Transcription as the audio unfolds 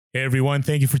Hey everyone,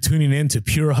 thank you for tuning in to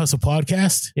Pure Hustle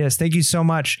Podcast. Yes, thank you so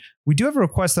much. We do have a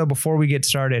request though before we get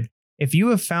started. If you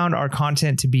have found our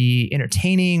content to be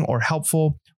entertaining or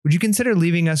helpful, would you consider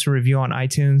leaving us a review on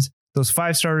iTunes? Those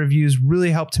 5-star reviews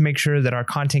really help to make sure that our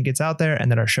content gets out there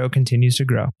and that our show continues to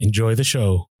grow. Enjoy the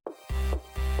show.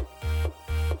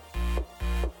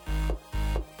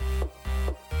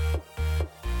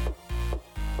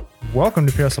 Welcome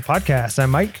to Pure Hustle Podcast.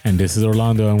 I'm Mike. And this is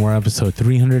Orlando, and we're episode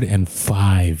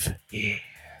 305. Yeah.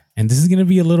 And this is going to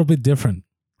be a little bit different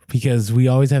because we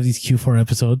always have these Q4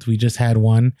 episodes. We just had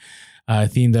one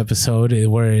themed episode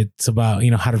where it's about,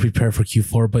 how to prepare for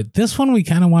Q4. But this one, we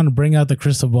kind of want to bring out the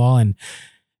crystal ball and,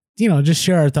 just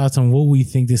share our thoughts on what we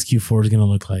think this Q4 is going to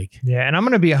look like. Yeah. And I'm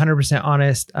going to be 100%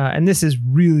 honest. And this is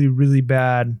really, really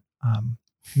bad.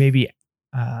 Maybe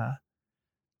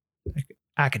like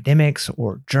academics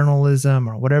or journalism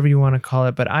or whatever you want to call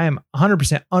it. But I am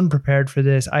 100% unprepared for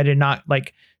this. I did not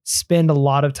spend a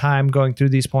lot of time going through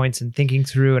these points and thinking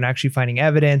through and actually finding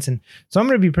evidence. And so I'm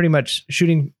going to be pretty much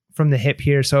shooting from the hip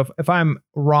here. So if I'm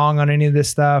wrong on any of this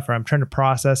stuff or I'm trying to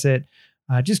process it,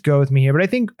 just go with me here. But I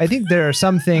think there are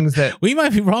some things that we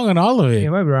might be wrong on all of it. You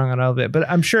might be wrong on all of it, but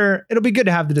I'm sure it'll be good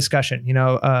to have the discussion,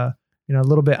 a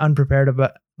little bit unprepared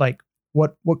about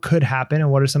what could happen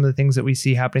and what are some of the things that we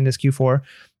see happening this Q4.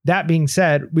 That being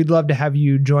said, we'd love to have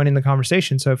you join in the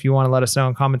conversation. So if you want to let us know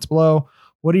in comments below,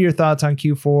 what are your thoughts on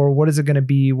Q4? What is it going to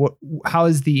be? How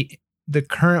is the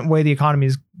current way the economy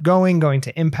is going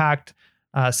to impact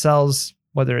sales,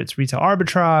 whether it's retail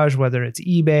arbitrage, whether it's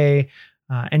eBay,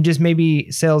 and just maybe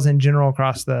sales in general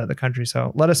across the country.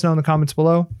 So let us know in the comments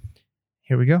below.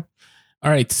 Here we go.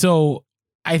 All right. So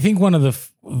I think one of the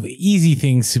easy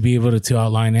things to be able to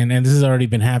outline, and this has already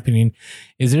been happening,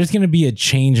 is there's going to be a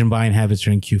change in buying habits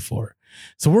during Q4.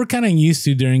 So we're kind of used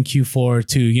to during Q4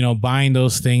 to, buying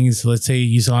those things. Let's say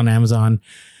you sell on Amazon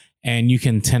and you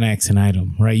can 10x an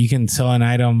item, right? You can sell an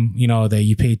item, that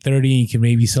you paid 30, you can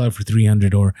maybe sell it for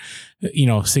 300 or,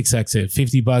 6x it,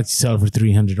 $50, you sell it for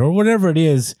 300 or whatever it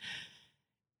is.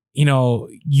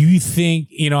 You think,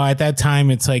 at that time,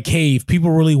 it's like, hey, if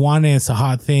people really want it, it's a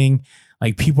hot thing.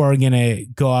 People are going to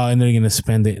go out and they're going to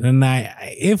spend it. And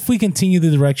if we continue the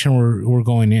direction we're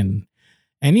going in,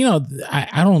 and,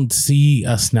 I don't see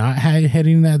us not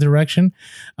heading in that direction.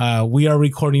 We are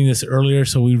recording this earlier,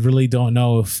 so we really don't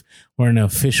know if we're in an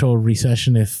official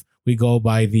recession, if we go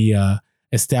by the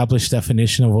established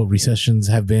definition of what recessions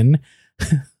have been.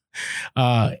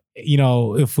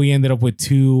 If we ended up with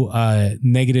 2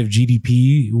 negative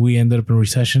GDP, we ended up in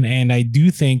recession. And I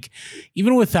do think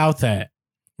even without that,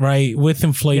 right, with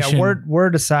inflation,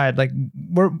 word aside,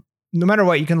 no matter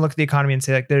what, you can look at the economy and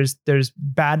say there's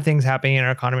bad things happening in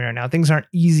our economy right now. Things aren't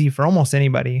easy for almost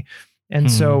anybody,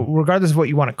 and so regardless of what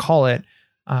you want to call it,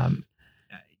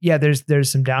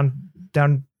 there's some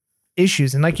down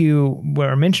issues. And like you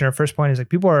were mentioned, our first point is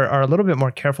people are a little bit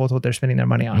more careful with what they're spending their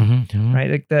money on,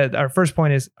 right? Our first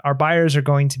point is our buyers are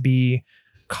going to be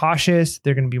cautious.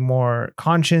 They're going to be more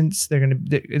conscious. They're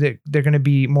going to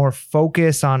be more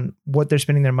focused on what they're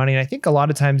spending their money. And I think a lot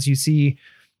of times you see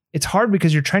it's hard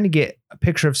because you're trying to get a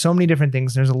picture of so many different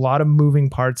things. There's a lot of moving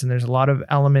parts and there's a lot of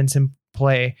elements in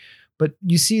play, but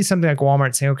you see something like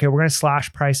Walmart saying, okay, we're going to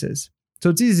slash prices. So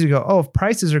it's easy to go, oh, if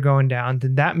prices are going down,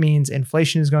 then that means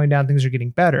inflation is going down. Things are getting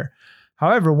better.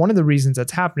 However, one of the reasons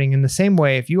that's happening in the same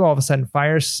way, if you all of a sudden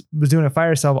was doing a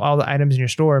fire sale of all the items in your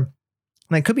store,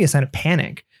 that could be a sign of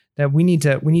panic that we need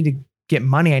to get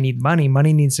money. I need money.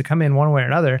 Money needs to come in one way or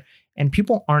another. And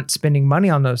people aren't spending money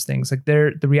on those things.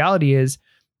 The reality is,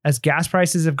 as gas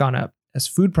prices have gone up, as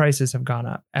food prices have gone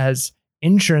up, as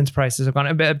insurance prices have gone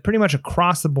up, pretty much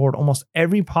across the board, almost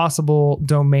every possible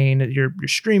domain, your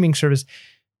streaming service,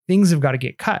 things have got to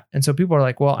get cut. And so people are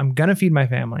like, well, I'm going to feed my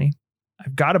family.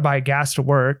 I've got to buy gas to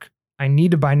work. I need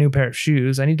to buy a new pair of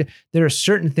shoes. There are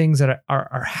certain things that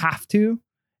are have to.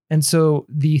 And so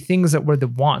the things that were the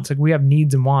wants, we have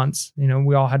needs and wants,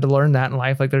 we all had to learn that in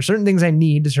life. There's certain things I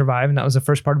need to survive. And that was the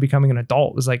first part of becoming an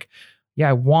adult, was I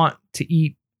want to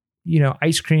eat,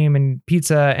 ice cream and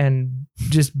pizza and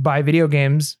just buy video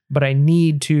games, but I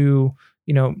need to,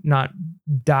 not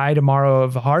die tomorrow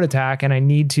of a heart attack. And I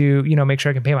need to, make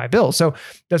sure I can pay my bills. So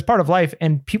that's part of life.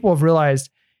 And people have realized,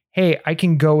 hey, I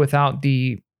can go without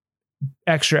the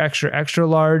extra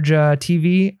large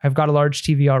TV. I've got a large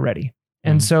TV already.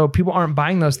 And so people aren't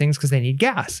buying those things because they need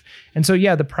gas. And so,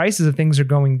 the prices of things are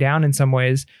going down in some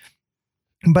ways,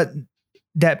 but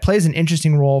that plays an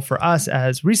interesting role for us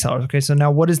as resellers. Okay. So now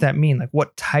what does that mean?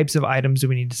 What types of items do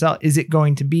we need to sell? Is it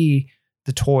going to be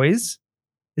the toys?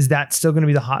 Is that still going to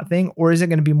be the hot thing? Or is it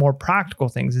going to be more practical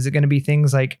things? Is it going to be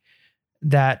things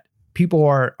that people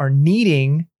are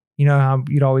needing You know how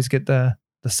you'd always get the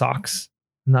socks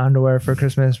and the underwear for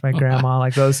Christmas, my grandma,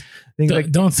 like those things.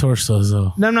 Like, don't source those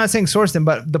though. No, I'm not saying source them,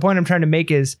 but the point I'm trying to make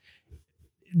is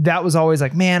that was always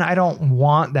like, man, I don't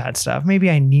want that stuff. Maybe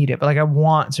I need it, but like I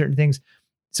want certain things.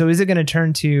 So is it going to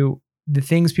turn to the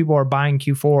things people are buying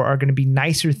Q4 are going to be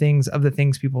nicer things of the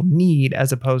things people need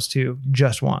as opposed to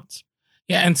just wants?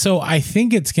 Yeah. And so I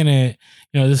think it's going to,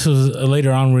 this was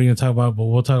later on we're going to talk about, but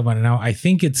we'll talk about it now. I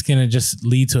think it's going to just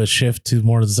lead to a shift to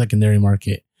more of the secondary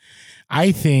market.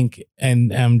 I think,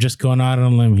 and I'm just going out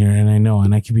on a limb here, and I know,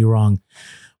 and I could be wrong,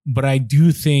 but I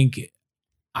do think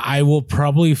I will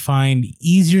probably find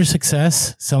easier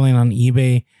success selling on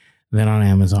eBay than on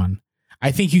Amazon.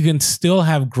 I think you can still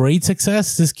have great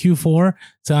success this Q4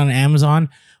 selling on Amazon,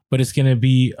 but it's going to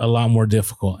be a lot more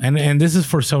difficult. And this is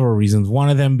for several reasons. One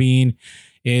of them being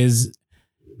is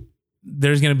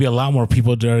there's going to be a lot more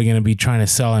people that are going to be trying to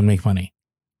sell and make money,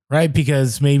 right?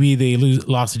 Because maybe they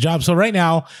lost a job. So right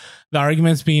now, the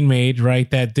argument's being made, right,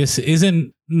 that this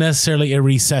isn't necessarily a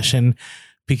recession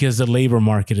because the labor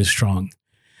market is strong.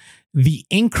 The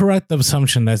incorrect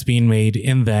assumption that's being made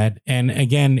in that, and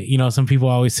again, some people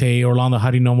always say, Orlando,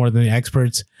 how do you know more than the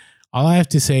experts? All I have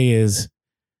to say is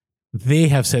they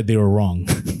have said they were wrong.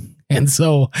 And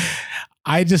so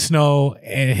I just know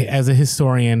as a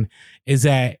historian is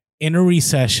that in a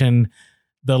recession,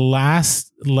 the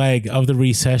last leg of the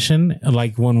recession,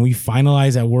 like when we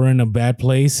finalize that we're in a bad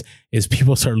place, is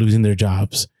people start losing their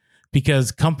jobs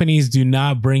because companies do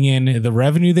not bring in the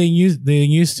revenue they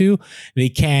used to. They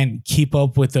can't keep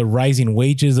up with the rising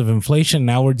wages of inflation.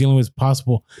 Now we're dealing with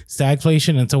possible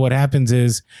stagflation. And so what happens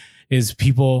is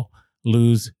people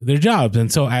lose their jobs.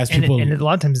 And so as people, and a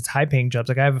lot of times it's high paying jobs.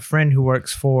 Like I have a friend who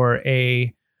works for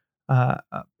a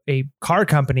car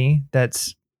company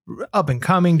that's up and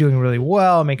coming, doing really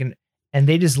well, and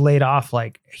they just laid off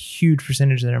like a huge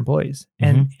percentage of their employees.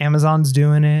 And Amazon's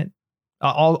doing it.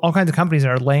 All kinds of companies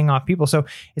are laying off people. So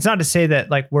it's not to say that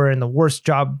like we're in the worst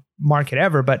job market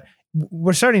ever, but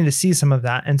we're starting to see some of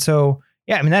that. And so,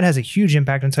 yeah, I mean, that has a huge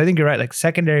impact. And so I think you're right. Like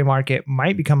secondary market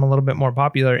might become a little bit more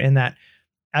popular in that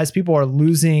as people are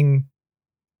losing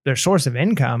their source of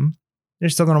income, they're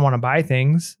still going to want to buy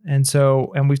things. And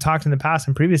so, and we've talked in the past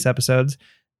in previous episodes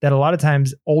that a lot of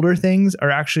times older things are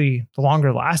actually the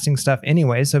longer lasting stuff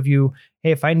anyway. So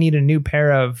if I need a new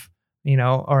pair of,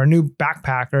 or a new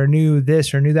backpack or a new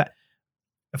this or new that,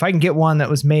 if I can get one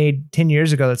that was made 10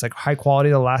 years ago, that's like high quality,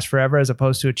 that'll last forever, as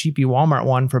opposed to a cheapy Walmart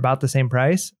one for about the same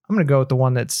price, I'm going to go with the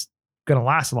one that's going to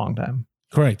last a long time.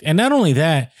 Correct. And not only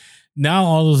that, now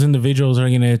all those individuals are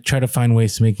going to try to find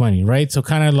ways to make money, right? So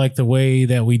kind of like the way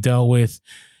that we dealt with,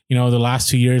 the last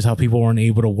 2 years, how people weren't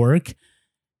able to work.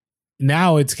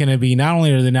 Now it's going to be, not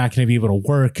only are they not going to be able to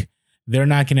work, they're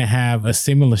not going to have a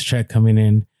stimulus check coming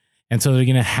in. And so they're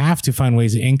going to have to find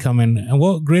ways of income. And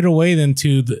what greater way than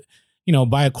to,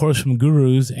 buy a course from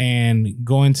gurus and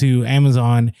go into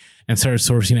Amazon and start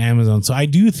sourcing Amazon. So I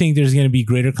do think there's going to be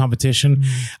greater competition.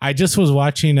 Mm-hmm. I just was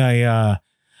watching I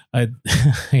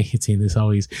hate saying this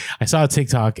always. I saw a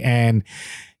TikTok and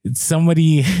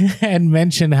somebody had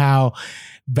mentioned how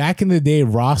back in the day,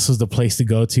 Ross was the place to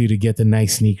go to get the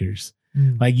nice sneakers.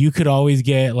 Like you could always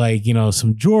get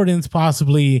some Jordans,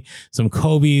 possibly some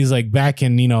Kobe's, like back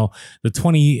in, the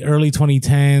early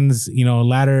 2010s,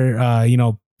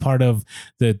 latter, part of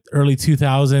the early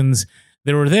 2000s,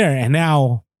 they were there. And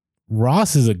now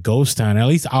Ross is a ghost town, at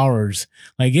least ours.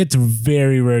 Like it's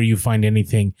very rare you find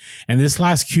anything. And this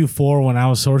last Q4, when I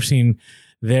was sourcing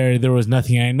there was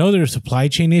nothing. I know there are supply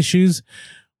chain issues,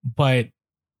 but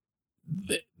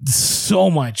so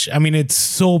much. I mean, it's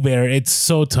so bare. It's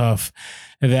so tough,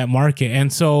 that market.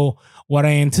 And so what I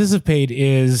anticipate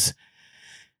is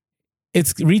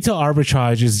retail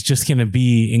arbitrage is just going to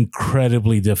be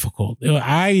incredibly difficult.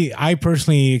 I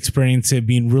personally experienced it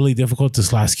being really difficult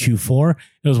this last Q4.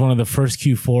 It was one of the first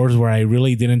Q4s where I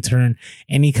really didn't turn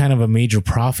any kind of a major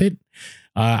profit.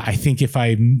 I think if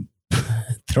I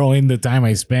throw in the time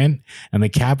I spent and the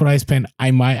capital I spent,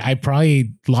 I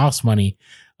probably lost money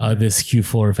this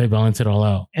Q4 if I balance it all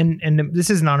out. And this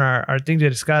isn't on our thing to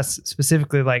discuss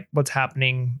specifically like what's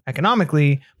happening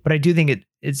economically, but I do think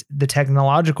it's the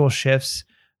technological shifts.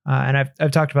 And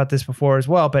I've talked about this before as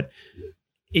well, but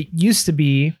it used to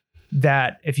be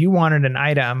that if you wanted an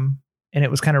item and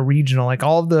it was kind of regional, like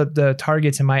all of the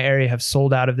Targets in my area have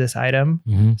sold out of this item.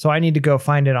 Mm-hmm. So I need to go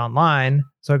find it online.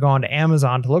 So I go onto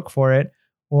Amazon to look for it.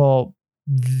 Well,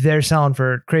 they're selling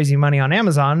for crazy money on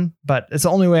Amazon, but it's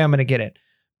the only way I'm going to get it.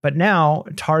 But now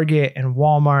Target and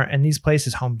Walmart and these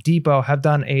places, Home Depot, have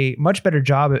done a much better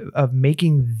job of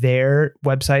making their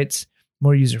websites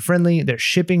more user-friendly. Their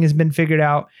shipping has been figured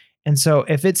out. And so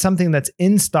if it's something that's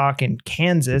in stock in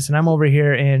Kansas and I'm over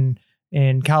here in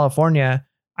California,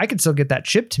 I could still get that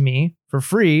shipped to me for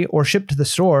free or shipped to the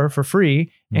store for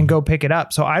free and go pick it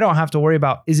up. So I don't have to worry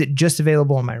about, is it just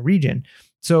available in my region?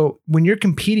 So when you're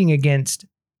competing against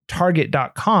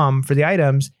Target.com for the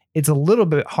items, it's a little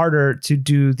bit harder to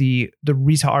do the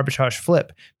retail arbitrage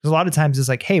flip. Because a lot of times it's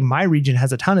like, hey, my region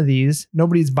has a ton of these.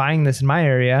 Nobody's buying this in my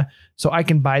area. So I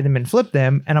can buy them and flip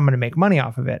them and I'm going to make money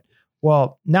off of it.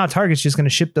 Well, now Target's just going to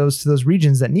ship those to those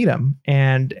regions that need them.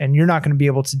 And you're not going to be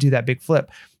able to do that big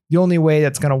flip. The only way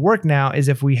that's going to work now is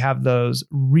if we have those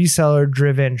reseller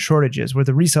driven shortages where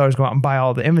the resellers go out and buy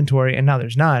all the inventory and now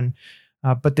there's none.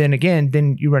 But then again,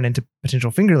 then you run into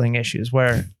potential fingerling issues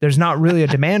where there's not really a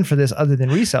demand for this other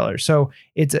than resellers. So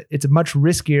it's a much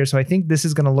riskier. So I think this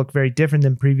is going to look very different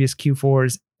than previous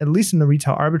Q4s, at least in the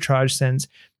retail arbitrage sense,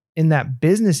 in that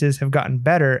businesses have gotten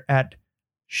better at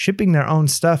shipping their own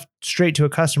stuff straight to a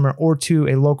customer or to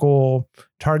a local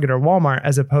Target or Walmart,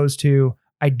 as opposed to,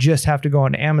 I just have to go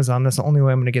on Amazon. That's the only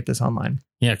way I'm going to get this online.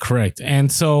 Yeah, correct.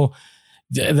 And so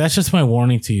that's just my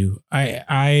warning to you.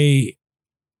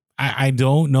 I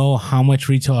don't know how much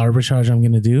retail arbitrage I'm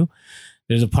going to do.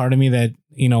 There's a part of me that,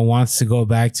 wants to go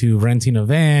back to renting a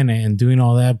van and doing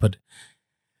all that, but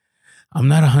I'm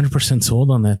not 100%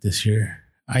 sold on that this year.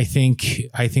 I think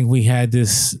we had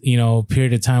this,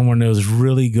 period of time when it was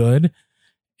really good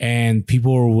and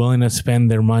people were willing to spend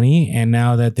their money. And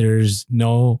now that there's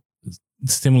no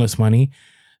stimulus money,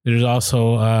 there's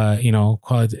also,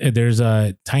 there's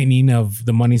a tightening of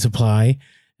the money supply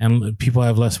and people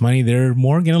have less money. They're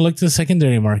more going to look to the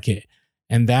secondary market,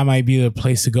 and that might be the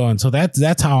place to go. And so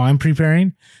that's how I'm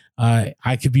preparing.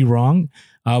 I could be wrong.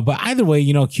 But either way,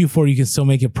 Q4, you can still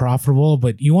make it profitable,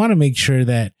 but you want to make sure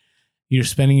that you're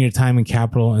spending your time and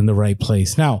capital in the right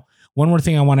place. Now, one more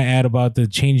thing I want to add about the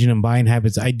changing in buying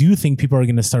habits. I do think people are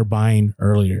going to start buying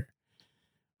earlier,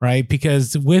 right?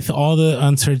 Because with all the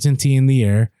uncertainty in the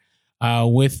air,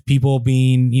 with people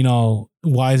being,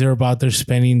 wiser about their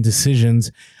spending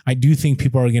decisions, I do think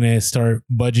people are going to start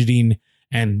budgeting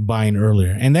and buying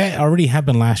earlier. And that already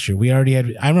happened last year.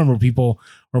 I remember people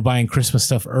were buying Christmas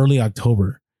stuff early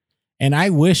October. And I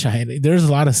wish there's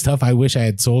a lot of stuff I wish I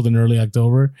had sold in early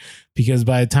October, because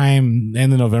by the time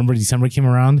end of November, December came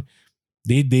around,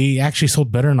 they actually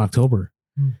sold better in October.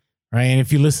 Right. And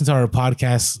if you listen to our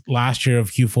podcast last year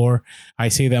of Q4, I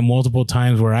say that multiple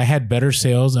times where I had better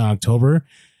sales in October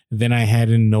than I had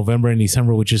in November and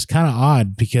December, which is kind of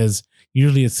odd because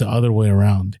usually it's the other way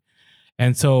around.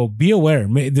 And so be aware.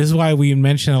 This is why we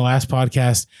mentioned in the last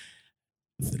podcast,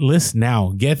 list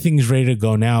now, get things ready to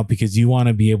go now, because you want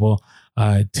to be able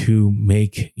to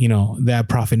make, that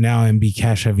profit now and be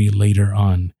cash heavy later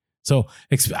on. So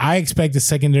I expect the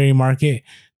secondary market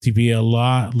to be a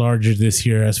lot larger this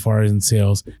year as far as in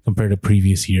sales compared to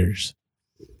previous years.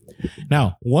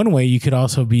 Now, one way you could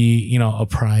also be,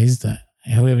 apprised,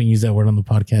 we haven't used that word on the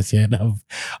podcast yet,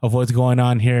 of what's going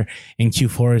on here in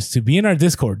Q4 is to be in our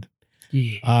Discord.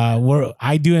 Yeah.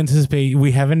 I do anticipate,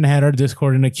 we haven't had our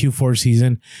Discord in a Q4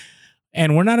 season,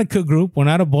 and we're not a cook group, we're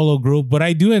not a bolo group, but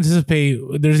I do anticipate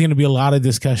there's going to be a lot of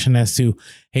discussion as to,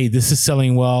 hey, this is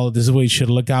selling well, this is what you should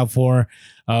look out for,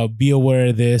 be aware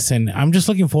of this. And I'm just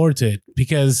looking forward to it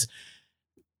because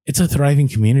it's a thriving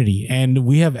community and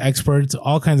we have experts,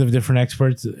 all kinds of different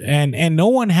experts, and no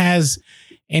one has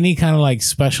any kind of like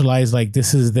specialized, like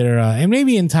this is their, and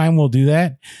maybe in time we'll do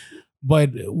that.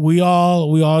 But we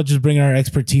all just bring our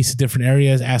expertise to different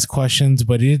areas, ask questions,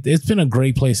 but it's been a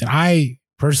great place. And I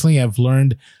personally have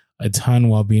learned a ton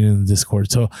while being in the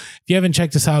Discord. So if you haven't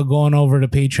checked us out, go on over to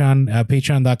Patreon,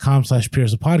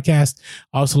 patreon.com/PureHustle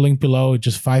Also link below,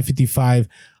 just $5.55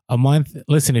 a month.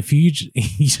 Listen, if you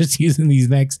just using these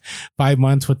next 5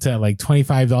 months with like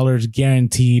 $25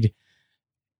 guaranteed,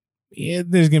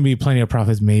 there's going to be plenty of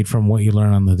profits made from what you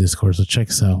learn on the Discord. So check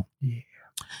us out. Yeah.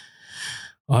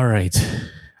 All right.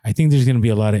 I think there's going to be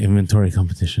a lot of inventory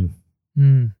competition.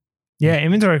 Yeah,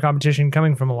 inventory competition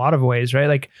coming from a lot of ways, right?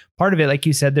 Like part of it, like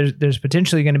you said, there's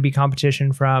potentially going to be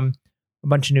competition from a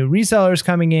bunch of new resellers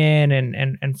coming in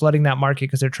and flooding that market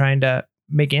because they're trying to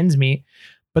make ends meet.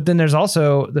 But then there's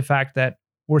also the fact that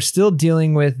we're still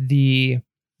dealing with the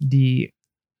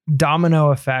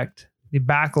domino effect, the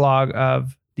backlog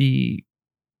of the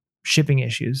shipping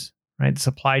issues, right? The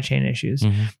supply chain issues.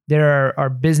 Mm-hmm. There are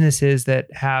businesses that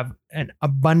have an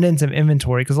abundance of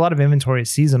inventory because a lot of inventory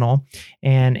is seasonal,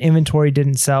 and inventory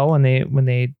didn't sell when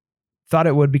they thought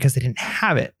it would because they didn't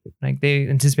have it. Like they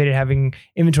anticipated having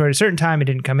inventory at a certain time. It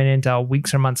didn't come in until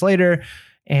weeks or months later.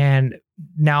 And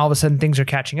now all of a sudden things are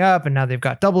catching up and now they've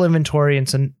got double inventory. And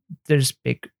so there's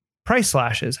big price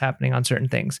slashes happening on certain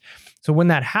things. So when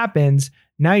that happens,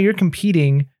 now you're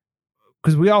competing,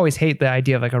 because we always hate the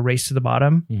idea of like a race to the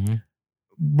bottom.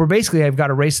 We're basically, I've got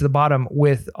a race to the bottom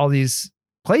with all these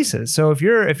places. So if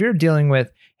you're dealing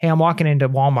with, hey, I'm walking into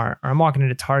Walmart or I'm walking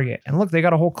into Target and look, they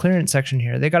got a whole clearance section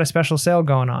here. They got a special sale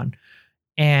going on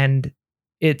and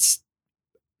it's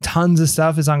tons of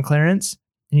stuff is on clearance.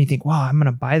 And you think, wow, I'm going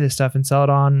to buy this stuff and sell it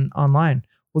online.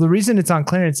 Well, the reason it's on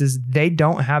clearance is they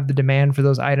don't have the demand for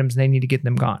those items. And they need to get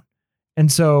them gone.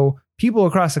 And so people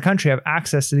across the country have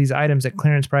access to these items at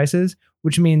clearance prices,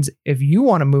 which means if you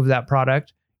want to move that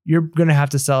product, you're going to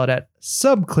have to sell it at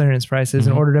sub clearance prices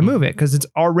in order to move it, because it's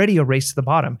already a race to the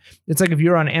bottom. It's like if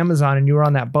you're on Amazon and you were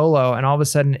on that BOLO and all of a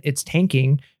sudden it's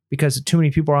tanking because too many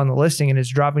people are on the listing and it's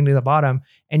dropping to the bottom,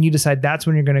 and you decide that's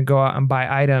when you're going to go out and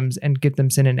buy items and get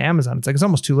them sent in Amazon. It's like, it's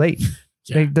almost too late.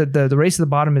 Yeah. The race to the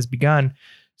bottom has begun.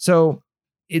 So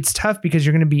it's tough because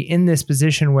you're going to be in this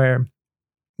position where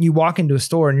you walk into a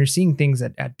store and you're seeing things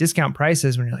at discount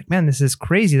prices when you're like, man, this is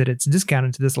crazy that it's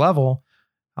discounted to this level.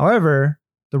 However,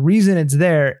 the reason it's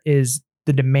there is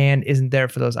the demand isn't there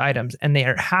for those items, and they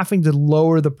are having to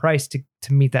lower the price to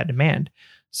meet that demand.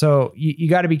 So you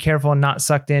got to be careful and not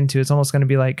sucked into. It's almost going to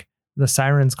be like the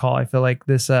sirens call. I feel like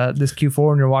this Q4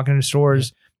 when you're walking into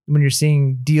stores, when you're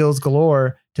seeing deals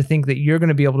galore, to think that you're going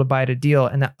to be able to buy at a deal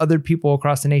and that other people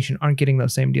across the nation aren't getting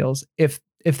those same deals if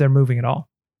they're moving at all.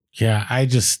 Yeah, I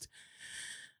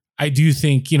do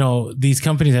think, these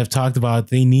companies have talked about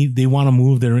they want to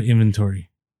move their inventory.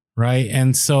 Right.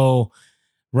 And so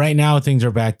right now things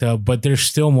are backed up, but there's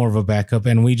still more of a backup.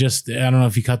 And I don't know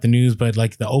if you caught the news, but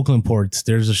like the Oakland ports,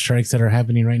 there's the strikes that are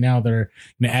happening right now that are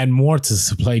going to add more to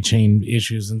supply chain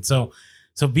issues. And so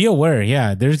be aware.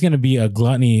 Yeah, there's going to be a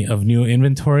gluttony of new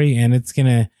inventory, and I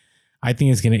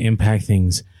think it's going to impact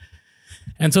things.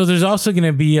 And so there's also going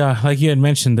to be, like you had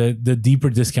mentioned, the deeper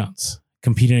discounts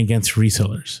competing against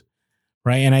resellers.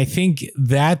 Right. And I think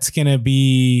that's going to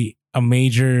be a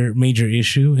major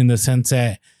issue in the sense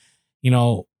that,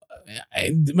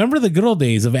 I remember the good old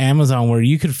days of Amazon where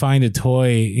you could find a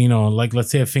toy, like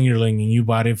let's say a fingerling, and you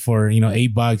bought it for,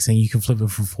 $8 and you can flip it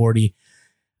for 40.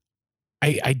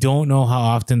 I don't know how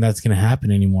often that's going to happen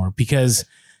anymore, because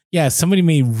yeah, somebody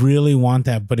may really want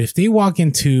that, but if they walk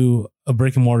into a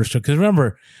brick and mortar store, because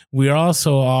remember, we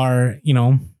also are,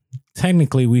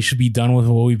 technically we should be done with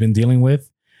what we've been dealing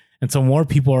with. And so more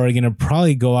people are going to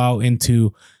probably go out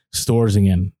into stores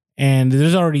again. And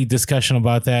there's already discussion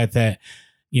about that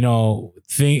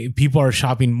people are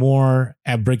shopping more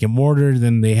at brick and mortar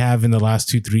than they have in the last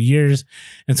 2-3 years.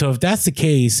 And so if that's the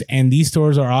case, and these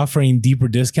stores are offering deeper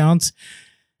discounts,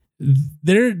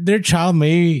 their child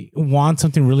may want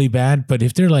something really bad. But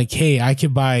if they're like, hey, I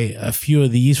could buy a few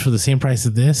of these for the same price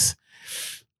of this,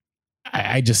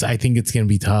 I think it's going to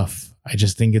be tough. I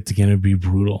just think it's going to be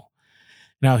brutal.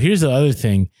 Now, here's the other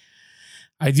thing.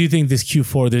 I do think this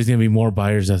Q4, there's going to be more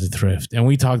buyers at the thrift. And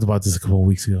we talked about this a couple of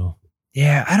weeks ago.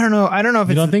 Yeah, I don't know if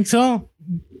you don't think so?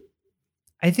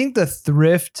 I think the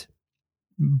thrift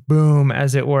boom,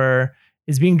 as it were,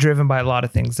 is being driven by a lot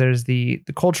of things. There's the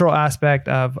cultural aspect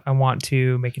of, I want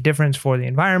to make a difference for the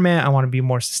environment. I want to be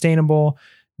more sustainable.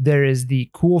 There is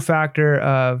the cool factor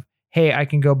of, hey, I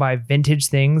can go buy vintage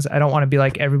things. I don't want to be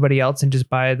like everybody else and just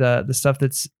buy the stuff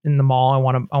that's in the mall. I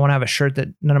want to have a shirt that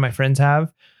none of my friends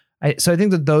have. So I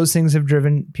think that those things have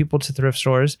driven people to thrift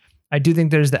stores. I do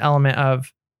think there's the element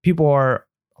of a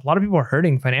lot of people are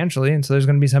hurting financially. And so there's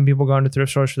going to be some people going to thrift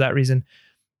stores for that reason.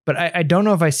 But I don't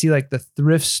know if I see like the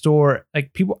thrift store, I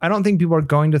don't think people are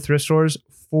going to thrift stores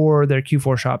for their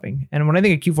Q4 shopping. And when I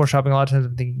think of Q4 shopping, a lot of times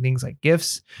I'm thinking things like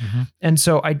gifts. Mm-hmm. And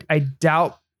so I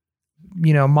doubt,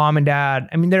 mom and dad,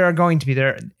 there are going to be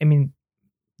there.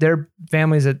 There are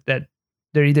families that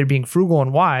they're either being frugal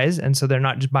and wise, and so they're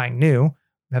not just buying new.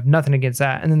 I have nothing against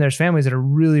that. And then there's families that are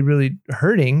really, really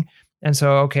hurting. And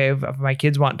so, okay, if my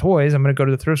kids want toys, I'm going to go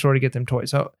to the thrift store to get them toys.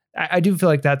 So I do feel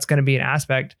like that's going to be an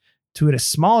aspect to it, a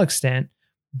small extent,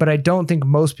 but I don't think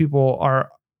most people are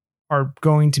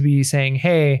going to be saying,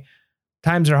 hey,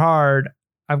 times are hard.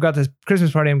 I've got this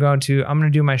Christmas party I'm going to. I'm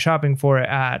going to do my shopping for it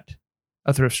at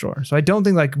a thrift store. So I don't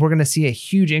think we're going to see a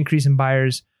huge increase in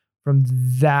buyers from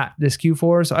this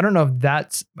Q4. So I don't know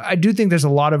if I do think there's a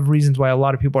lot of reasons why a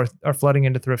lot of people are flooding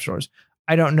into thrift stores.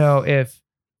 I don't know if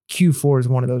Q4 is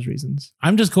one of those reasons.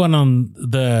 I'm just going on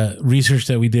the research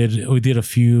that we did. We did a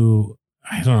few,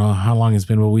 I don't know how long it's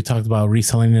been, but we talked about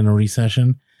reselling in a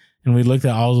recession, and we looked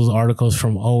at all those articles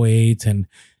from 2008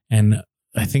 and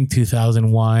I think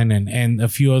 2001 and a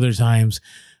few other times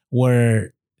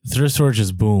where thrift stores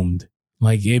just boomed.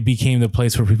 Like, it became the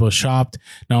place where people shopped,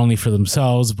 not only for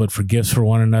themselves, but for gifts for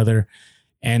one another.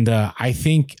 And I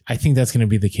think that's going to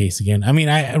be the case again. I mean,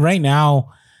 right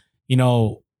now,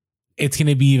 it's going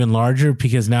to be even larger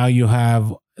because now you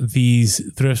have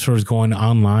these thrift stores going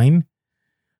online,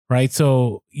 right?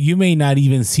 So you may not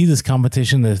even see this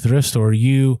competition in the thrift store,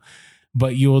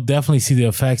 but you will definitely see the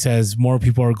effects as more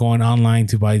people are going online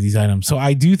to buy these items. So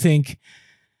I do think,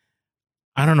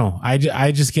 I don't know,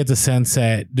 I just get the sense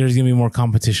that there's going to be more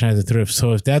competition at the thrift.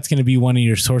 So if that's going to be one of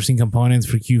your sourcing components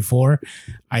for Q4,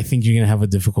 I think you're going to have a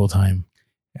difficult time.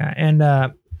 Yeah, and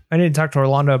I didn't talk to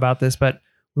Orlando about this, but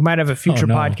we might have a future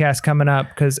podcast coming up,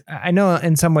 because I know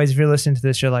in some ways if you're listening to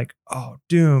this, you're like, oh,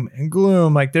 doom and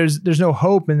gloom. Like there's no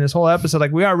hope in this whole episode.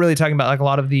 Like we are really talking about like a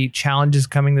lot of the challenges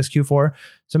coming this Q4.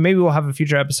 So maybe we'll have a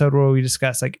future episode where we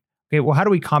discuss like, okay, well, how do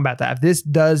we combat that? If this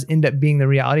does end up being the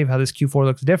reality of how this Q4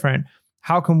 looks different,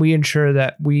 how can we ensure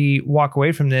that we walk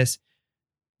away from this,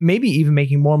 maybe even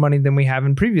making more money than we have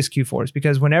in previous Q4s?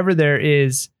 Because whenever there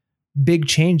is big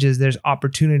changes, there's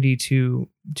opportunity to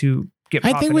get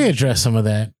profit. I think we addressed some of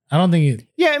that. I don't think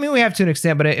yeah, I mean, we have to an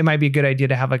extent, but it might be a good idea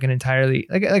to have like an entirely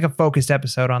like a focused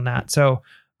episode on that. So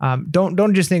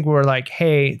don't just think we're like,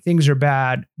 hey, things are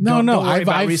bad. No,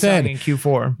 I've said in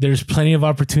Q4 there's plenty of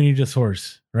opportunity to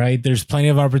source, right? There's plenty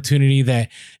of opportunity that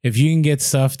if you can get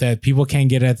stuff that people can't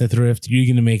get at the thrift, you're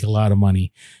going to make a lot of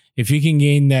money. If you can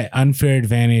gain that unfair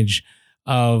advantage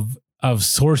of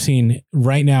sourcing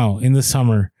right now in the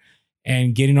summer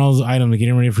and getting all those items and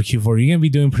getting ready for Q4, you're going to be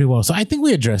doing pretty well. So I think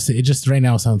we addressed it. It just right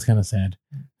now sounds kind of sad.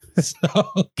 So,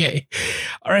 okay.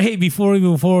 All right. Hey, before we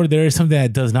move forward, there is something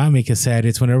that does not make us sad.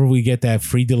 It's whenever we get that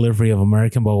free delivery of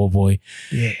American Bubble Boy.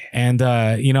 Yeah. And,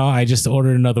 I just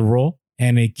ordered another roll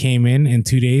and it came in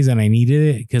 2 days and I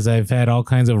needed it because I've had all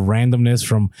kinds of randomness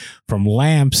from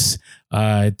lamps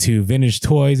to vintage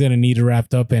toys that I needed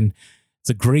wrapped up. And it's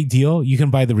a great deal. You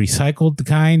can buy the recycled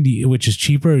kind, which is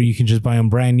cheaper, or you can just buy them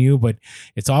brand new, but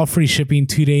it's all free shipping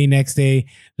 2 day, next day.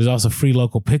 There's also free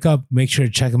local pickup. Make sure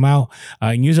to check them out.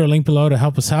 And use our link below to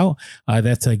help us out.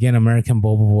 That's again,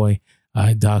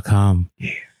 AmericanBubbleBoy.com.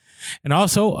 Yeah. And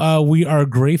also, we are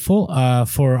grateful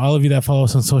for all of you that follow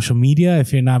us on social media.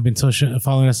 If you've not been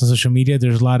following us on social media,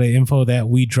 there's a lot of info that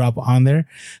we drop on there.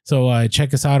 So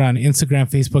check us out on Instagram,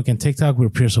 Facebook, and TikTok.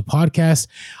 We're Pure Soul Podcast.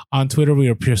 On Twitter, we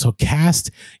are Pure Soul Cast.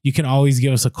 You can always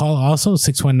give us a call also,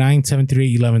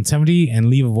 619-738-1170, and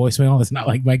leave a voicemail. It's not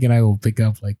like Mike and I will pick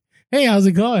up like, hey, how's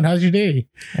it going? How's your day?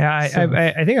 Yeah,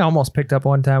 I think I almost picked up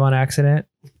one time on accident.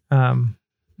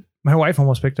 My wife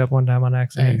almost picked up one time on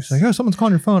accident. Nice. She's like, oh, someone's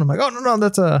calling your phone. I'm like, oh, no,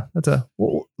 that's a,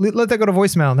 well, let that go to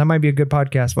voicemail. That might be a good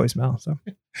podcast voicemail. So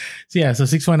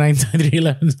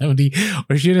 619-738-1170,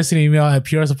 or shoot us an email at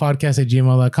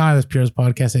puresoulpodcast@gmail.com. That's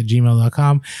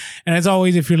puresoulpodcast@gmail.com. And as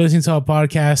always, if you're listening to our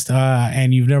podcast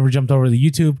and you've never jumped over to the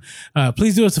YouTube,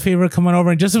 please do us a favor, come on over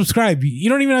and just subscribe. You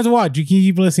don't even have to watch. You can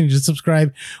keep listening. Just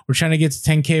subscribe. We're trying to get to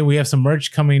 10K. We have some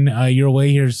merch coming your way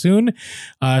here soon.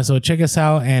 So check us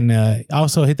out, and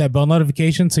also hit that bell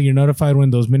notification so you're notified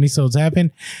when those minisodes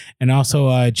happen. And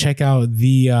also check out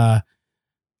the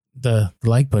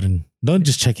like button. Don't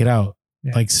just check it out.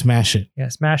 Yeah. Like smash it. Yeah,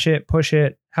 smash it, push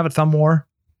it, have a thumb war.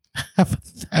 I've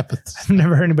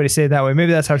never heard anybody say it that way.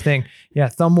 Maybe that's our thing. Yeah,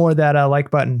 thumb war that like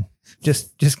button.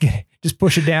 Just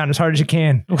push it down as hard as you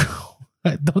can.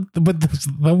 But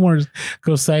the thumb wars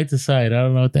go side to side. I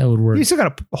don't know if that would work. You still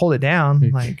got to hold it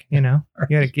down. Like, you got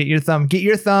to get your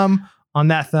thumb on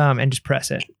that thumb and just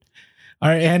press it. All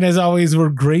right. And as always, we're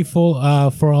grateful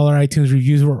for all our iTunes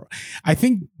reviews. I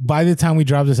think by the time we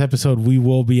drop this episode, we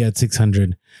will be at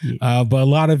 600. Yeah. But a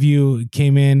lot of you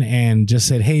came in and just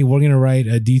said, hey, we're going to write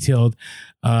a detailed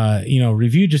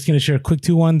review. Just going to share quick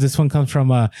 2 ones. This one comes from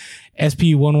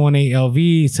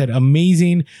SP118LV. It said,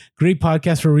 amazing, great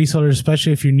podcast for resellers,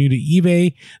 especially if you're new to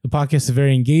eBay. The podcast is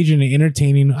very engaging and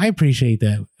entertaining. I appreciate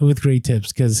that, with great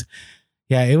tips, because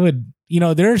yeah, it would...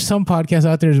 there are some podcasts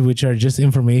out there which are just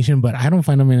information, but I don't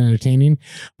find them entertaining.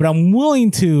 But I'm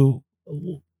willing to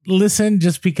listen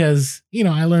just because,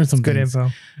 I learned some good things, info.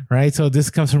 Right? So this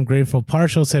comes from Grateful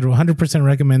Partial, said 100%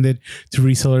 recommended to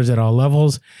resellers at all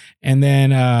levels. And then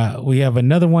we have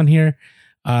another one here.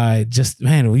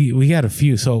 We got a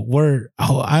few. So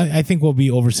I think we'll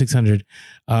be over 600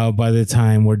 by the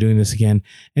time we're doing this again.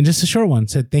 And just a short one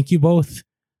said, thank you both.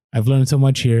 I've learned so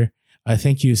much here.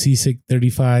 Thank you,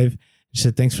 C635. She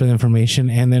said, thanks for the information.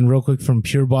 And then real quick from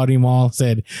Pure Body Mall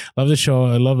said, love the show.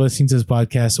 I love listening to this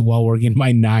podcast while working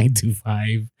my 9 to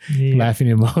 5. Yeah. Laughing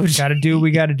emoji. Got to do what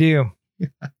we got to do.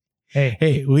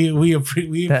 Hey, we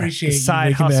appreciate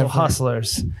side hustle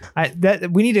hustlers.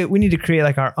 We need to create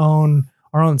like our own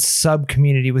sub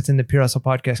community within the Pure Hustle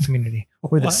podcast community.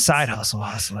 We're the side hustle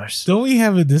hustlers. Don't we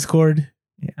have a Discord?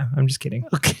 Yeah, I'm just kidding.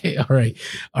 Okay. All right.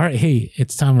 Hey,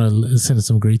 it's time to listen to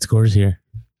some great scores here.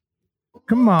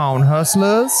 Come on,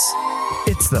 hustlers.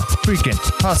 It's the freaking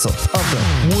hustle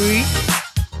of the week.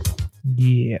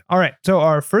 Yeah. All right. So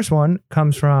our first one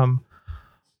comes from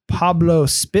Pablo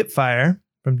Spitfire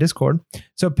from Discord.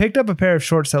 So picked up a pair of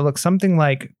shorts that look something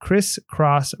like Criss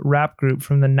Cross rap group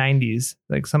from the 90s.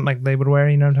 Like something like they would wear,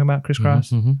 you know what I'm talking about? Criss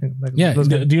Cross? Like Yeah.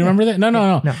 Do you remember that? No,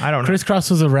 I don't know. Criss Cross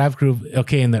was a rap group.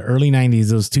 Okay. In the early 90s,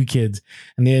 those two kids.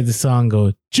 And they had the song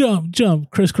go, jump,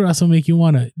 jump. Criss Cross will make you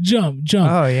want to jump,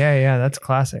 jump. Oh, yeah. That's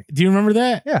classic. Do you remember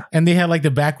that? Yeah. And they had like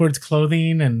the backwards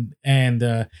clothing and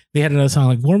they had another song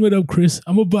like, warm it up, Chris.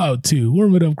 I'm about to.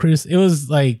 Warm it up, Chris. It was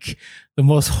like the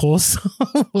most wholesome.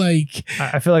 Like,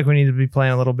 I feel like we need to be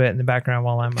playing a little bit in the background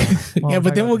while I'm yeah,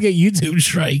 but then we'll get YouTube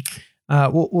strike.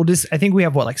 We'll just, I think we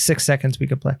have like 6 seconds we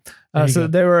could play. So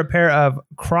there were a pair of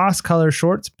cross color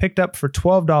shorts picked up for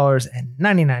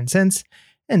 $12.99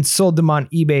 and sold them on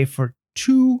eBay for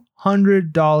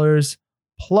 $200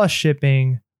 plus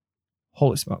shipping.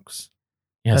 Holy smokes.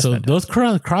 Yeah. That's so fantastic.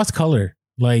 those cross color,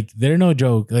 like they're no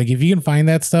joke. Like if you can find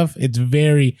that stuff, it's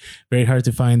very, very hard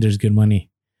to find. There's good money.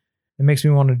 It makes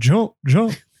me want to jump.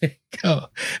 Go. All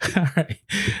right.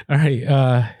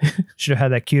 Should have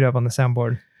had that queued up on the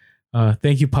soundboard.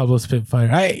 Thank you, Pablo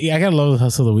Spitfire. I gotta love the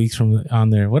hustle of the weeks from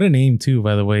on there. What a name too,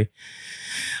 by the way.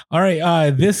 All right.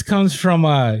 This comes from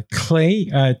Clay,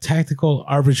 Tactical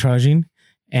Arbitraging,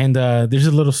 and there's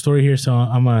a little story here, so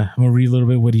I'm gonna read a little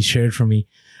bit what he shared for me.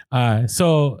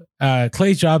 So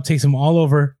Clay's job takes him all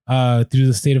over through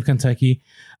the state of Kentucky.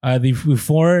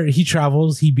 Before he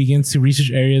travels, he begins to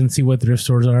research areas and see what thrift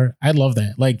stores are. I love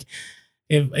that. Like,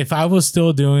 if I was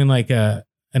still doing like a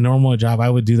normal job, I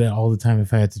would do that all the time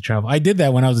if I had to travel. I did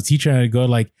that when I was a teacher and I'd go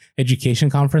to like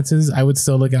education conferences. I would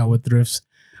still look at what thrifts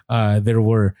there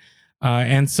were.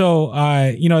 And so,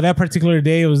 that particular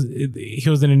day, he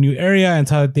was in a new area and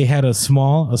saw that they had a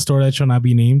store that shall not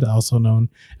be named, also known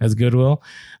as Goodwill.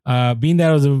 Being that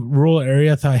it was a rural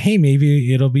area, I thought, hey,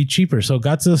 maybe it'll be cheaper. So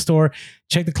got to the store,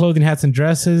 checked the clothing, hats, and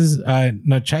dresses.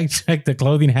 Checked the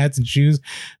clothing, hats, and shoes.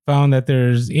 Found that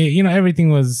there's, everything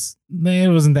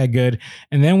wasn't that good.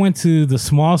 And then went to the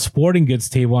small sporting goods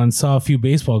table and saw a few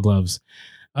baseball gloves.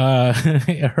 I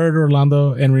heard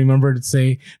Orlando and remembered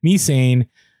me saying,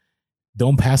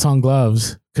 don't pass on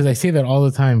gloves, because I say that all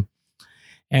the time.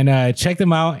 And checked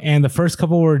them out, and the first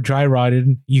couple were dry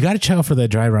rotted. You got to check out for that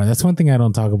dry rot. That's one thing I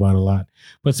don't talk about a lot.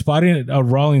 But spotting a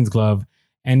Rawlings glove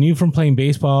and knew from playing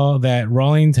baseball that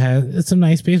Rawlings has some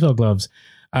nice baseball gloves.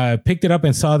 Picked it up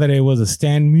and saw that it was a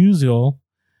Stan Musial,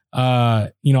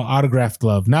 autographed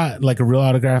glove. Not like a real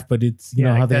autograph, but it's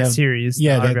how like they that have series.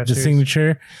 the series.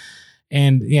 signature.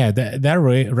 And yeah, that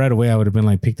right away I would have been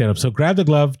like, pick that up. So grabbed the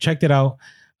glove, checked it out.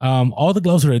 All the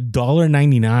gloves were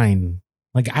 $1.99.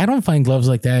 Like, I don't find gloves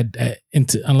like that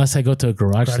unless I go to a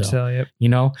garage sale. Yep.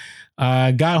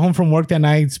 Got home from work that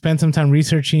night, spent some time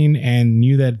researching, and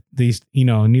knew that he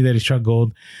struck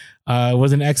gold.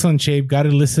 Was in excellent shape. Got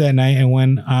it listed that night, and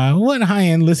went high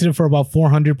end, listed it for about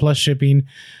 $400 plus shipping,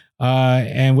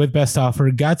 and with best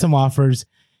offer. Got some offers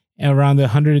around the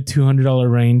 $100 to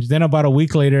 $200 range. Then about a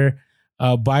week later,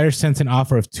 buyer sent an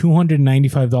offer of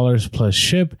 $295 plus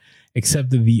ship.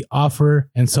 Accepted the offer,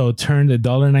 and so turned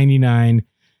 $1.99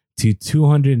 to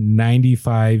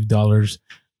 $295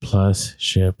 plus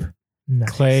ship. Nice.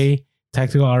 Clay,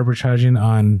 Tactical Arbitraging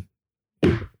on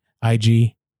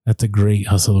IG. That's a great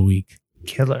hustle of the week.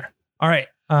 Killer. All right.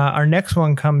 Our next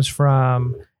one comes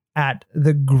from at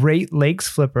the Great Lakes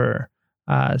Flipper.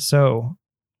 So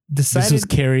decided. This was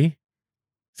Carrie.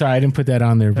 Sorry, I didn't put that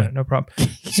on there, but no problem.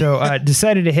 So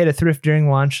decided to hit a thrift during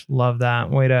lunch. Love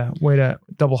that. Way to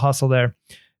double hustle there.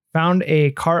 Found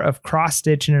a cart of cross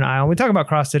stitch in an aisle. We talk about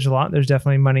cross stitch a lot. There's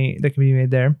definitely money that can be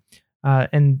made there.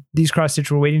 And these cross stitch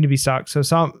were waiting to be stocked. So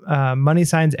saw money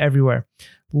signs everywhere.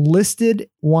 Listed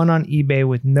one on eBay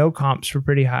with no comps for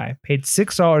pretty high. Paid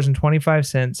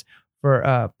 $6.25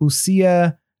 for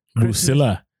Busia.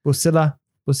 Busilla. Are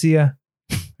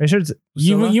you sure it's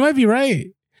Busilla? You might be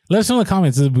right. Let us know in the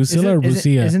comments. Is it Busilla or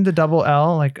Busia? Isn't the double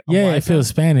L like a yeah, Y it feels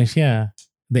Spanish. Yeah.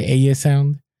 The A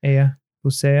sound.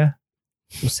 Busilla.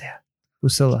 Busilla.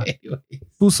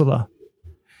 Busilla.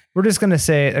 We're just going to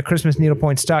say a Christmas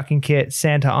needlepoint stocking kit,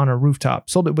 Santa on a rooftop.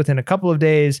 Sold it within a couple of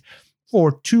days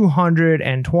for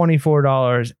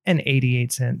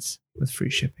 $224.88 with free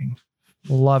shipping.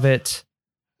 Love it.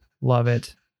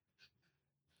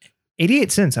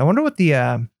 88 cents. I wonder what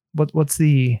the what's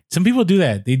the... Some people do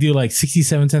that. They do like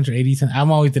 67 cents or 80 cents.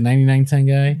 I'm always the 99 cent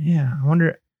guy. Yeah. I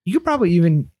wonder, you could probably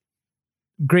even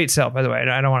great sale, by the way.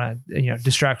 I don't want to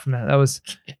distract from that. That was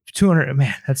 200.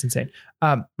 Man, that's insane.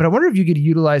 But I wonder if you could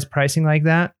utilize pricing like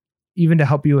that, even to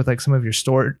help you with like some of your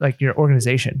store, like your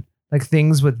organization, like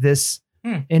things with this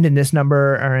end in this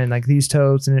number or in like these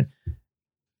totes, and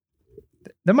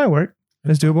that might work.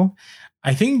 That's doable.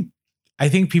 I think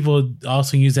people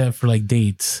also use that for like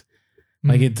dates.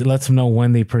 Like it lets them know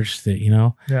when they purchased it,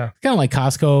 Yeah. It's kind of like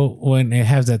Costco when it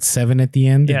has that 7 at the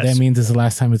end. Yes. That means it's the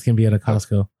last time it's going to be at a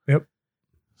Costco. Yep.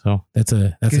 So that's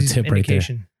a tip right there.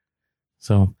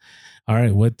 So, all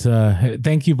right.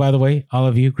 Thank you, by the way, all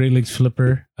of you, Great Lakes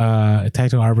Flipper,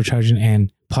 Tactical Arbitraging,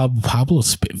 and Pablo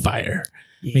Spitfire.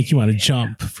 Yeah. Make you want to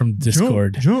jump from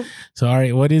Discord. Jump. So, all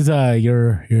right. What is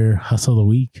your hustle of the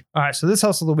week? All right. So this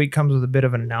hustle of the week comes with a bit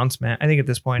of an announcement. I think at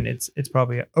this point it's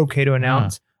probably okay to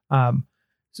announce.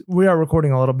 We are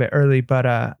recording a little bit early,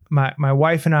 but my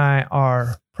wife and I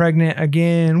are pregnant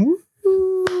again.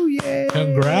 Woo, yay.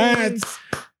 Congrats.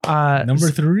 Number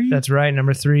 3. That's right.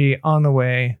 Number 3 on the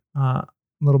way.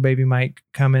 Little baby Mike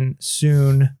coming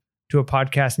soon to a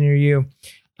podcast near you.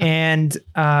 And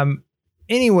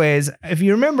anyways, if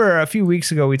you remember a few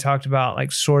weeks ago, we talked about like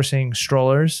sourcing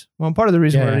strollers. Well, part of the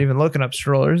reason we're even looking up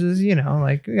strollers is,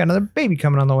 like we got another baby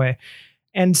coming on the way.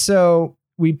 And so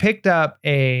we picked up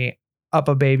a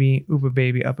Uppa baby, Uppa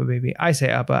baby, Uppa baby. I say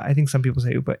Uppa. I think some people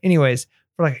say Uppa. Anyways,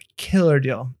 for like a killer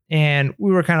deal. And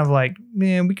we were kind of like,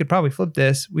 man, we could probably flip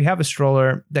this. We have a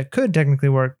stroller that could technically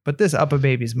work, but this Uppa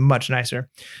baby is much nicer.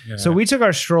 Yeah. So we took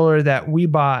our stroller that we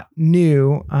bought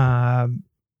new,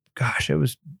 it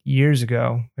was years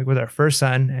ago, like with our first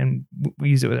son, and we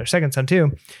used it with our second son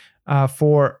too,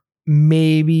 for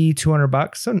maybe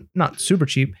 $200. So not super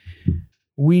cheap.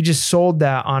 We just sold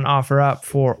that on OfferUp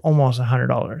for almost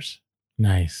 $100.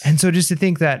 Nice. And so just to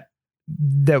think that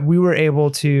we were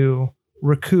able to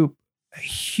recoup a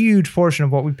huge portion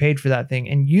of what we paid for that thing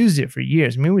and used it for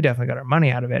years. I mean, we definitely got our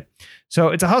money out of it. So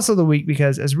it's a hustle of the week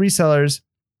because as resellers,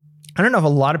 I don't know if a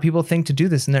lot of people think to do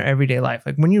this in their everyday life.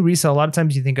 Like when you resell, a lot of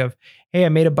times you think of, hey, I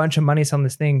made a bunch of money selling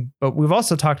this thing. But we've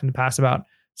also talked in the past about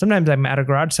sometimes I'm at a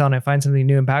garage sale and I find something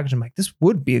new in package. I'm like, this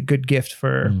would be a good gift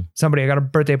for somebody. I got a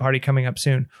birthday party coming up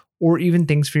soon, or even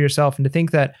things for yourself. And to think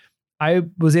that I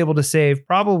was able to save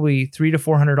probably $300 to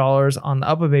 $400 on the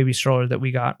Uppa baby stroller that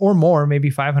we got, or more, maybe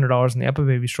 $500 on the Uppa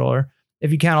baby stroller.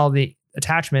 If you count all the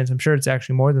attachments, I'm sure it's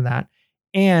actually more than that.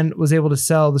 And was able to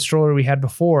sell the stroller we had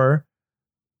before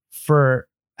for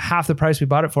half the price we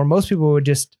bought it for. Most people would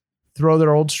just throw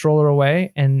their old stroller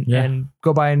away and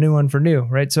go buy a new one for new,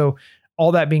 right? So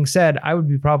all that being said, I would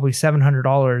be probably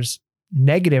 $700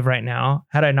 negative right now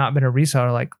had I not been a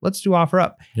reseller. Like, let's do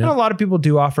OfferUp. And a lot of people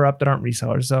do OfferUp that aren't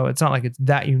resellers, so it's not like it's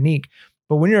that unique.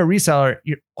 But when you're a reseller,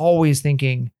 you're always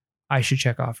thinking, I should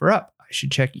check OfferUp. I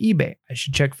should check eBay. I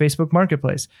should check Facebook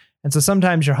Marketplace. And so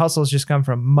sometimes your hustles just come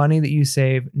from money that you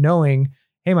save, knowing,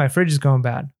 hey, my fridge is going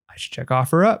bad. I should check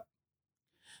OfferUp.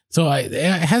 So it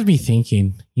has me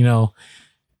thinking,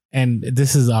 and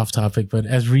this is off topic, but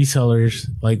as resellers,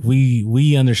 like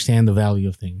we understand the value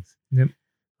of things. Yep.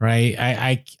 Right.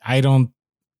 I don't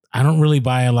really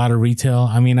buy a lot of retail.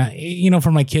 I mean,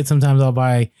 for my kids, sometimes I'll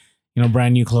buy,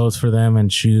 brand new clothes for them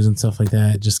and shoes and stuff like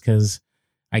that, just because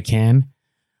I can.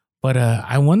 But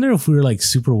I wonder if we were like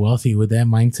super wealthy, would that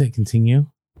mindset continue?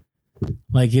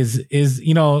 Like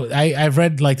I've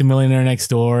read like The Millionaire Next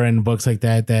Door and books like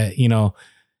that,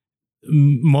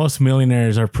 most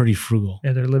millionaires are pretty frugal.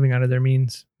 Yeah, they're living out of their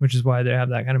means, which is why they have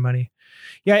that kind of money.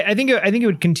 Yeah, I think it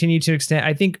would continue to extend.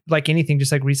 I think like anything,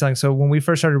 just like reselling. So when we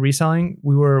first started reselling,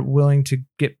 we were willing to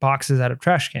get boxes out of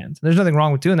trash cans. There's nothing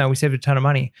wrong with doing that. We saved a ton of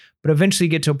money, but eventually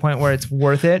get to a point where it's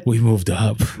worth it. We moved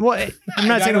up. Well, I'm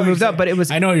not saying we moved up, but it was.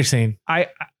 I know what you're saying.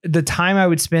 The time I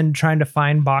would spend trying to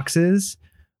find boxes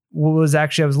was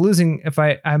actually I was losing. If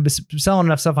I was selling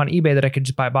enough stuff on eBay that I could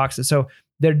just buy boxes. So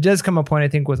there does come a point, I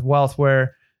think, with wealth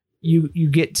where you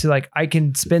get to like, I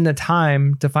can spend the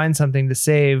time to find something to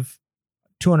save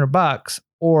 $200,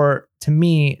 or to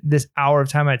me, this hour of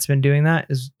time I'd spend doing that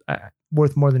is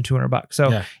worth more than $200.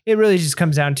 So It really just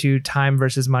comes down to time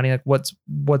versus money. Like what's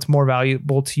more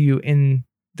valuable to you in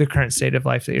the current state of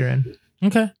life that you're in.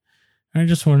 Okay. I'm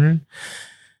just wondering.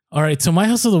 All right. So my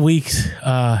hustle of the week,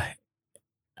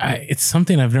 it's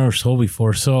something I've never sold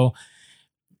before. So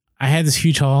I had this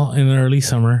huge haul in the early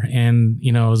summer, and,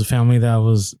 it was a family that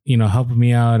was, helping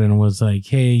me out and was like,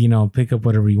 hey, pick up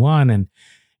whatever you want. And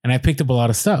I picked up a lot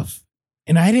of stuff,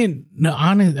 and I didn't know,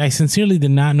 I sincerely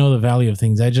did not know the value of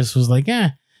things. I just was like,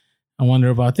 I wonder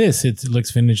about this. It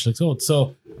looks vintage, looks old.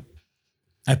 So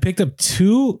I picked up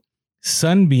 2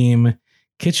 Sunbeam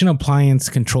kitchen appliance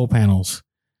control panels,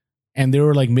 and they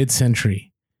were like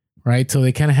mid-century. right? So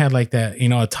they kind of had like that,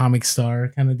 atomic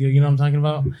star kind of deal. You know what I'm talking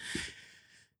about?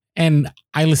 And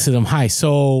I listed them high.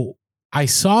 So I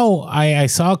saw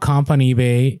a comp on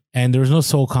eBay, and there was no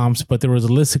sold comps, but there was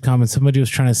a listed comp, and somebody was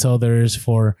trying to sell theirs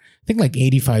for, I think, like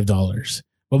 $85.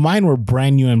 But mine were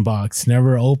brand new in box,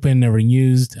 never opened, never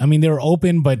used. I mean, they were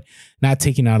open, but not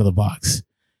taken out of the box.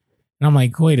 And I'm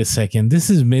like, wait a second, this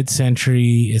is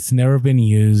mid-century. It's never been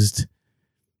used.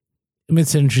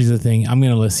 Mid-century is a thing. I'm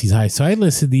going to list these high. So I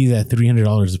listed these at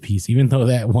 $300 a piece, even though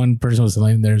that one person was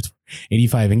selling theirs for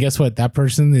 $85. And guess what? That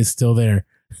person is still there.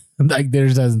 Like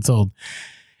theirs hasn't sold.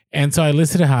 And so I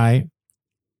listed it high,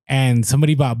 and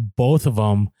somebody bought both of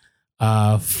them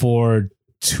for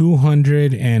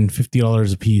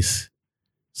 $250 a piece.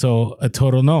 So a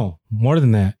total, no, more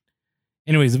than that.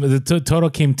 Anyways, the total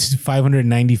came to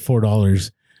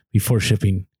 $594 before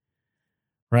shipping.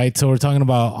 Right? So we're talking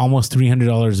about almost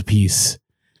 $300 a piece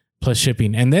plus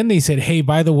shipping. And then they said, hey,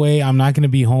 by the way, I'm not going to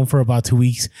be home for about 2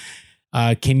 weeks.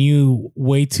 Can you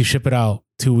wait to ship it out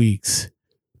 2 weeks?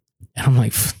 And I'm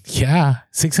like, yeah,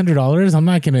 $600. I'm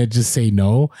not going to just say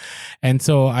no. And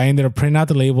so I ended up printing out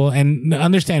the label. And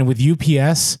understand, with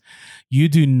UPS, you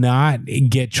do not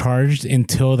get charged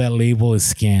until that label is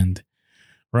scanned.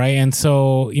 Right. And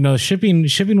so,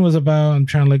 shipping was about, I'm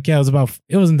trying to look. Yeah,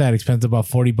 it wasn't that expensive, about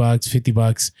 $40,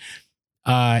 $50.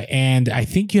 And I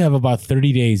think you have about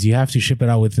 30 days. You have to ship it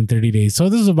out within 30 days. So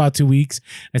this is about 2 weeks.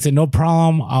 I said, no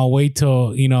problem. I'll wait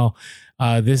till,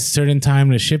 this certain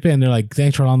time to ship it. And they're like,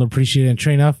 thanks, Rolando, appreciate it. And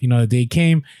sure enough, the day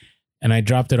came and I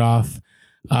dropped it off.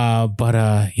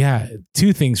 But yeah,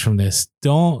 two things from this.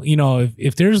 Don't,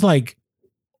 if there's like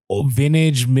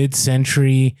vintage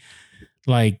mid-century,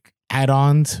 like,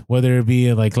 add-ons, whether it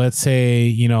be like, let's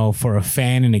say, for a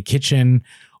fan in a kitchen,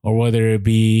 or whether it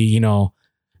be,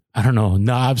 I don't know,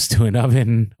 knobs to an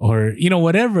oven, or,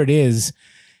 whatever it is,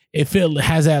 if it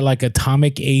has that like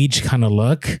atomic age kind of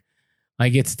look,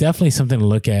 like it's definitely something to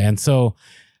look at. And so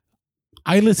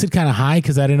I listed kind of high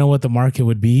because I didn't know what the market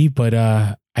would be, but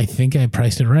I think I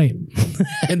priced it right.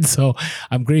 And so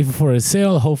I'm grateful for a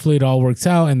sale. Hopefully it all works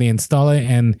out and they install it.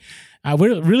 And I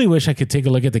really wish I could take a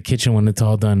look at the kitchen when it's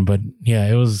all done, but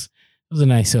yeah, it was a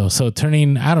nice sale. So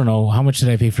turning, I don't know, how much did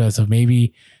I pay for that stuff?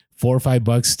 Maybe $4 or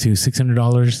 $5 to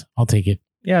 $600. I'll take it.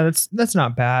 Yeah, that's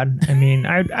not bad. I mean,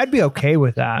 I'd be okay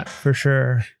with that for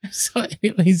sure. So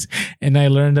anyways, and I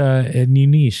learned a new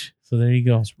niche. So there you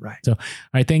go. That's right. So, all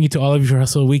right. Thank you to all of you for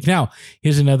Hustle of the Week. Now,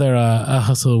 here's another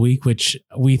Hustle of the Week, which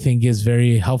we think is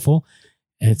very helpful.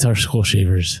 And it's our skull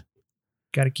shavers.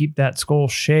 Got to keep that skull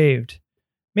shaved.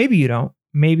 Maybe you don't.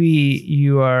 Maybe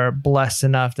you are blessed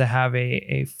enough to have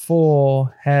a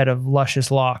full head of luscious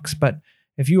locks. But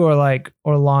if you are like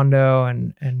Orlando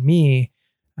and me,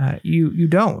 you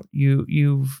don't.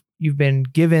 You've been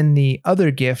given the other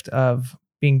gift of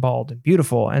being bald and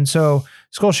beautiful. And so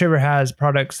Skull Shaver has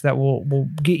products that will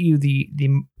get you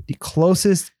the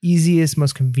closest, easiest,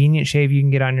 most convenient shave you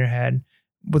can get on your head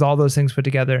with all those things put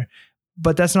together.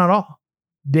 But that's not all.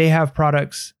 They have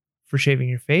products for shaving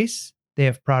your face. They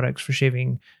have products for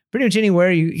shaving pretty much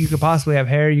anywhere you could possibly have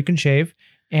hair, you can shave.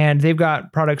 And they've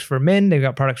got products for men. They've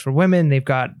got products for women. They've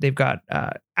got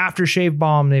aftershave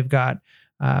balm. They've got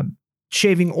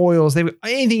shaving oils. They've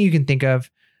anything you can think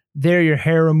of. They're your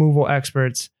hair removal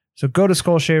experts. So go to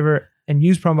Skull Shaver and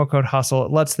use promo code HUSTLE.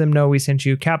 It lets them know we sent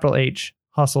you, capital H,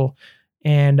 HUSTLE.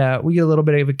 And we get a little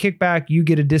bit of a kickback. You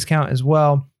get a discount as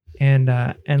well. And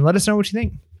let us know what you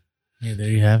think. Yeah, there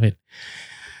you have it.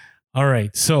 All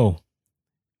right. So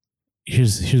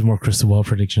here's more crystal ball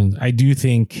predictions. I do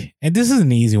think, and this is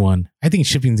an easy one, I think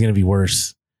shipping is going to be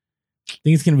worse. I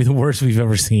think it's going to be the worst we've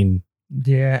ever seen.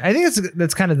 Yeah, I think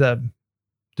that's kind of the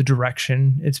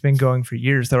direction it's been going for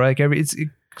years, though. Like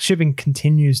shipping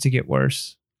continues to get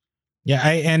worse. Yeah,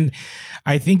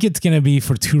 I think it's going to be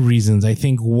for two reasons. I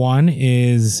think one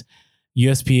is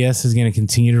USPS is going to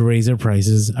continue to raise their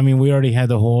prices. I mean, we already had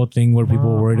the whole thing where people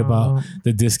were worried about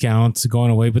the discounts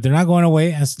going away, but they're not going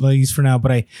away, at least for now.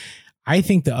 But I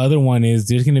think the other one is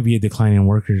there's going to be a decline in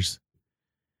workers.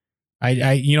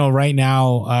 Right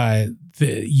now,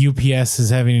 the UPS is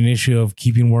having an issue of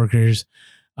keeping workers.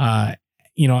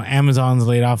 Amazon's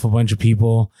laid off a bunch of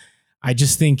people. I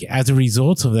just think as a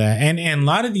result of that, and a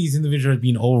lot of these individuals are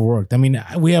being overworked. I mean,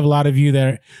 we have a lot of you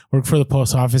that work for the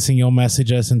post office, and you'll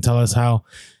message us and tell us how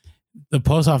the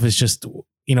post office just,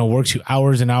 works you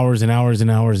hours and hours and hours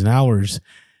and hours and hours.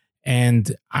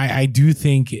 And I do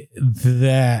think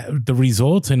that the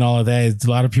result in all of that is a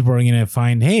lot of people are going to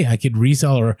find, hey, I could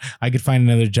resell or I could find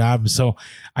another job. So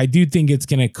I do think it's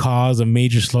going to cause a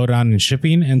major slowdown in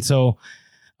shipping. And so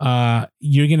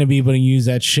you're going to be able to use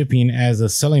that shipping as a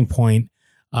selling point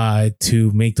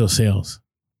to make those sales.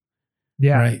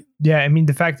 Yeah. Right. Yeah. I mean,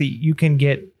 the fact that you can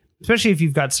get, especially if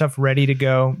you've got stuff ready to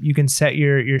go, you can set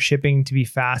your shipping to be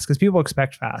fast because people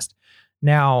expect fast.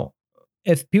 Now,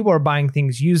 if people are buying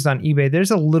things used on eBay,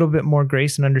 there's a little bit more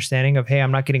grace and understanding of, hey,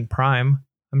 I'm not getting Prime.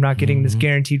 I'm not getting this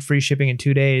guaranteed free shipping in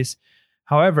 2 days.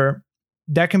 However,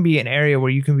 that can be an area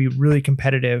where you can be really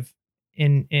competitive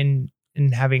in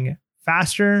having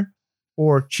faster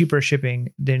or cheaper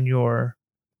shipping than your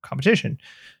competition.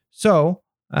 So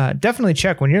definitely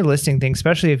check when you're listing things,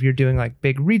 especially if you're doing like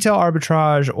big retail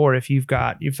arbitrage, or if you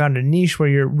found a niche where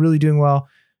you're really doing well.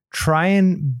 Try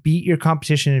and beat your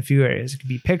competition in a few areas. It could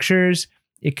be pictures,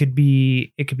 it could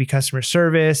be customer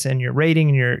service and your rating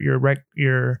and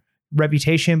your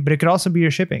reputation, but it could also be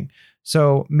your shipping.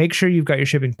 So make sure you've got your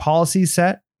shipping policies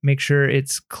set. Make sure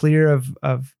it's clear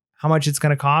of how much it's going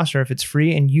to cost or if it's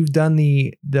free, and you've done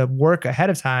the work ahead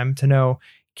of time to know,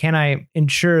 can I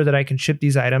ensure that I can ship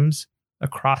these items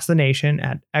across the nation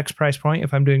at X price point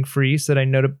if I'm doing free, so that I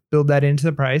know to build that into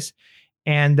the price,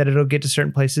 and that it'll get to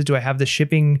certain places. Do I have the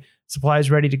shipping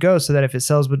supplies ready to go so that if it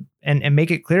sells and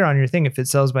make it clear on your thing, if it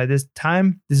sells by this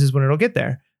time, this is when it'll get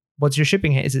there. What's your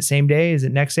shipping? Is it same day? Is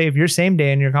it next day? If you're same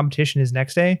day and your competition is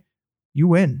next day, you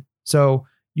win. So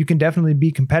you can definitely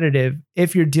be competitive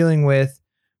if you're dealing with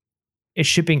a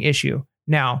shipping issue.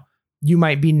 Now, you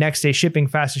might be next day shipping,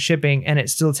 fastest shipping, and it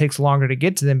still takes longer to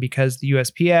get to them because the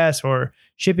USPS or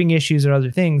shipping issues or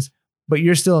other things, but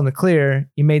you're still in the clear.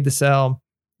 You made the sell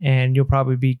and you'll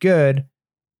probably be good.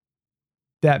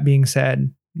 That being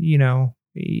said,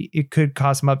 it could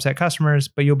cause some upset customers,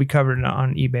 but you'll be covered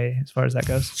on eBay as far as that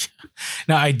goes.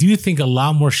 Now, I do think a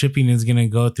lot more shipping is going to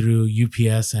go through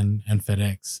UPS and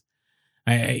FedEx.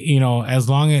 As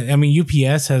long as,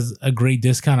 UPS has a great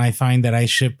discount. I find that I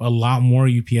ship a lot more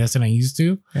UPS than I used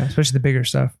to. Yeah, especially the bigger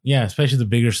stuff. Yeah, especially the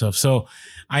bigger stuff. So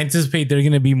I anticipate they're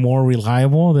going to be more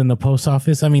reliable than the post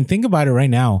office. I mean, think about it right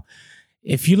now.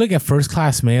 If you look at first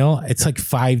class mail, it's like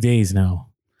 5 days now.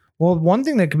 Well, one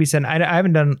thing that could be said, I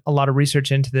haven't done a lot of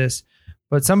research into this,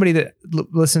 but somebody that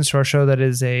listens to our show that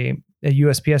is a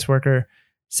USPS worker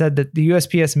said that the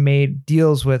USPS made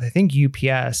deals with, I think,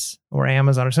 UPS or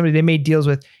Amazon or somebody. They made deals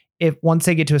with, if once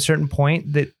they get to a certain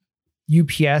point, that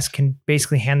UPS can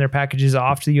basically hand their packages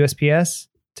off to the USPS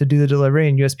to do the delivery,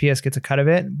 and USPS gets a cut of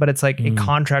it. But it's like a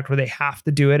contract where they have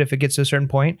to do it if it gets to a certain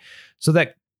point. So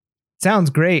that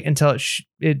sounds great until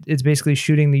it's basically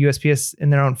shooting the USPS in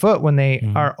their own foot when they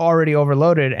are already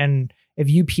overloaded. And if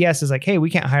UPS is like, hey, we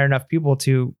can't hire enough people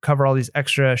to cover all these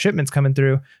extra shipments coming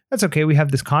through, that's okay. We have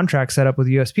this contract set up with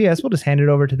USPS. We'll just hand it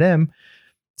over to them.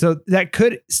 So that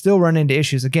could still run into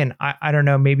issues. Again, I don't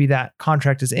know. Maybe that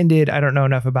contract is ended. I don't know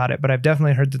enough about it, but I've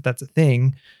definitely heard that that's a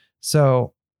thing.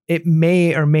 So it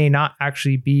may or may not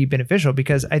actually be beneficial,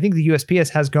 because I think the USPS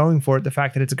has going for it the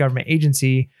fact that it's a government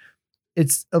agency.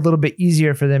 It's a little bit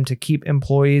easier for them to keep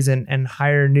employees and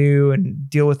hire new and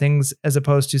deal with things, as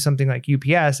opposed to something like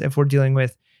UPS. If we're dealing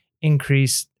with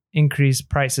increased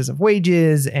prices of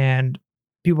wages and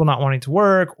people not wanting to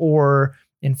work or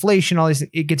inflation, all these,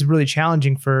 it gets really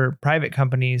challenging for private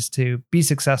companies to be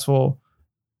successful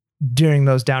during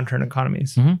those downturn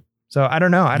economies. So I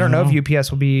don't know. I don't know if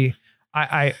UPS will be,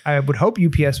 I would hope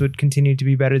UPS would continue to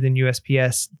be better than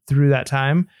USPS through that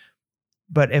time.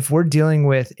 But if we are dealing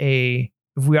with a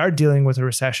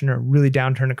recession or a really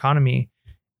downturn economy,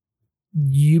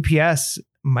 UPS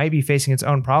might be facing its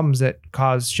own problems that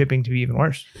cause shipping to be even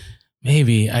worse.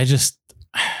 Maybe. I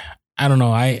don't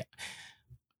know. I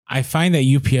find that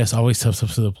UPS always steps up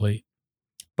to the plate.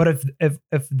 But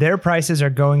if their prices are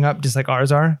going up just like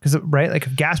ours are, because right, like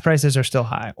if gas prices are still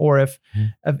high, or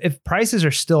if prices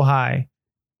are still high,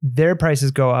 their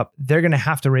prices go up, they're going to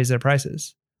have to raise their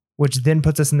prices, which then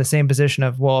puts us in the same position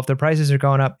of, well, if their prices are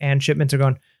going up and shipments are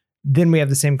going, then we have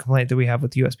the same complaint that we have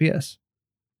with USPS.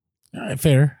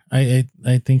 Fair. I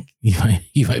think you might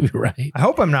be right. I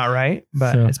hope I'm not right,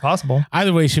 but it's possible.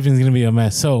 Either way, shipping is going to be a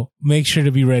mess. So make sure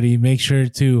to be ready. Make sure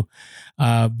to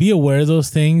be aware of those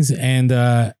things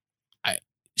and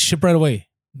ship right away.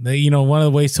 One of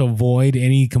the ways to avoid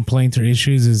any complaints or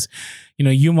issues is,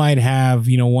 you might have,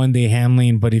 1 day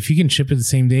handling, but if you can ship it the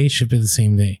same day, ship it the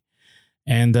same day.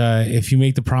 And if you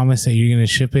make the promise that you're going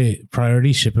to ship it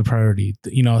priority.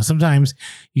 Sometimes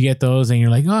you get those and you're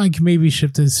like, oh, I can maybe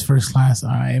ship this first class.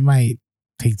 It might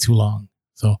take too long.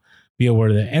 So be aware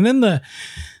of that. And then the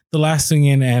last thing,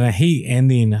 and I hate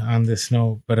ending on this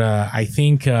note, but I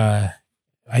think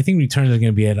returns are going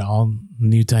to be at an all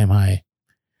new time high.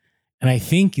 And I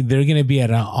think they're going to be at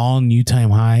an all new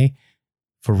time high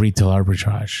for retail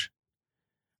arbitrage.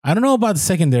 I don't know about the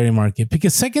secondary market,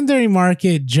 because secondary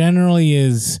market generally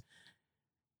is,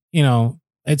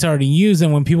 it's already used.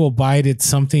 And when people buy it, it's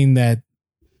something that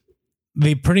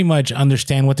they pretty much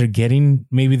understand what they're getting.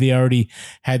 Maybe they already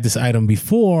had this item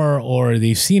before, or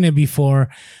they've seen it before.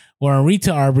 Or on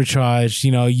retail arbitrage,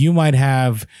 you might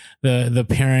have the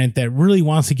parent that really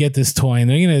wants to get this toy, and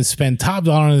they're going to spend top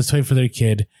dollar on this toy for their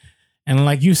kid. And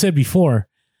like you said before,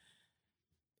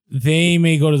 they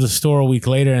may go to the store a week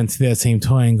later and see that same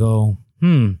toy and go,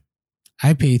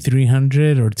 I paid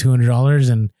 $300 or $200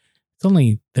 and it's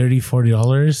only $30,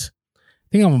 $40.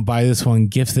 I think I'm going to buy this one,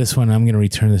 gift this one, and I'm going to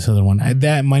return this other one.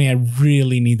 That money, I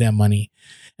really need that money.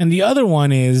 And the other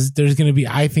one is I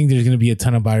think there's going to be a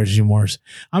ton of buyer's remorse.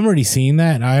 I'm already seeing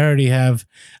that. I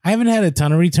haven't had a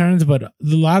ton of returns, but a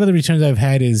lot of the returns I've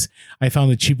had is I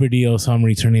found a cheaper deal, so I'm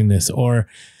returning this, or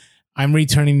I'm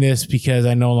returning this because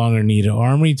I no longer need it, or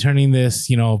I'm returning this,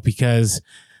 because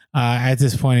at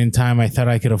this point in time, I thought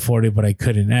I could afford it, but I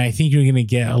couldn't. And I think you're going to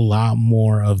get a lot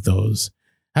more of those.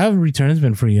 How have returns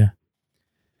been for you?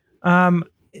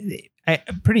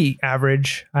 Pretty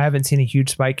average. I haven't seen a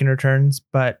huge spike in returns,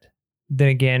 but then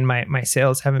again, my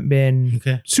sales haven't been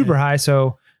super high.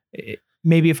 So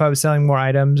maybe if I was selling more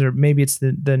items, or maybe it's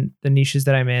the niches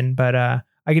that I'm in, but I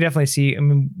could definitely see. I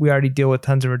mean, we already deal with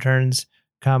tons of returns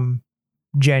come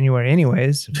January,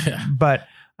 anyways. But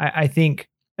I think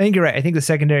you're right. I think the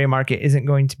secondary market isn't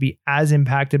going to be as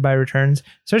impacted by returns,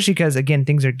 especially because, again,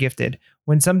 things are gifted.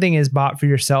 When something is bought for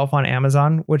yourself on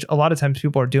Amazon, which a lot of times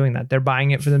people are doing that, they're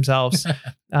buying it for themselves.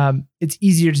 It's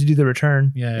easier to do the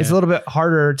return. It's a little bit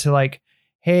harder to like,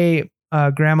 hey,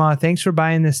 grandma, thanks for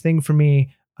buying this thing for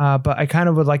me. But I kind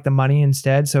of would like the money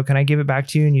instead. So can I give it back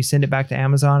to you and you send it back to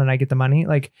Amazon and I get the money?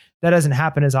 Like, that doesn't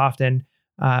happen as often.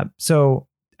 So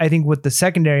I think with the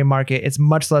secondary market, it's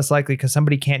much less likely because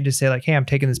somebody can't just say like, hey, I'm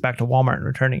taking this back to Walmart and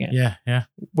returning it. Yeah.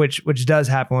 Which does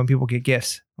happen when people get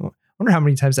gifts. I wonder how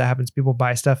many times that happens. People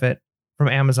buy stuff from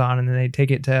Amazon and then they take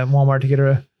it to Walmart to get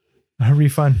a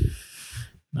refund.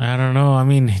 I don't know. I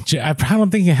mean, I probably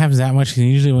don't think it happens that much, because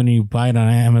usually when you buy it on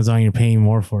Amazon, you're paying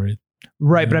more for it.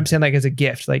 Right. But I'm saying like as a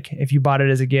gift, like if you bought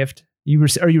it as a gift, you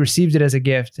received it as a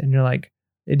gift and you're like,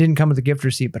 it didn't come with a gift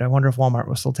receipt, but I wonder if Walmart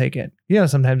will still take it.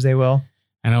 Sometimes they will.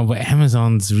 I know, but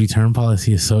Amazon's return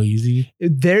policy is so easy.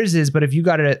 Theirs is, but if you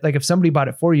got it, like if somebody bought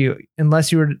it for you,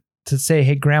 unless you were to say,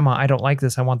 hey, grandma, I don't like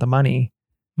this, I want the money.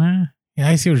 Yeah,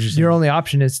 I see what you're saying. Your only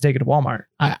option is to take it to Walmart.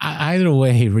 Either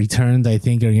way, returns, I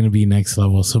think, are going to be next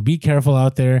level. So be careful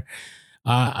out there.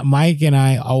 Mike and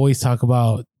I always talk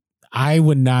about, I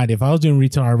would not, if I was doing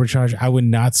retail arbitrage, I would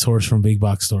not source from big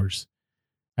box stores.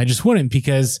 I just wouldn't,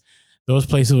 because those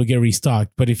places will get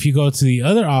restocked. But if you go to the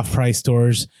other off-price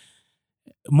stores,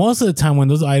 most of the time when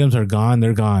those items are gone,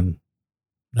 they're gone.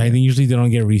 I think usually they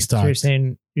don't get restocked.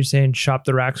 So you're saying shop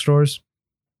the rack stores?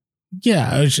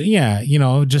 Yeah.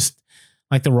 Just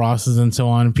like the Rosses and so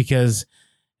on, because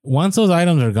once those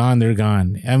items are gone, they're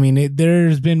gone. I mean,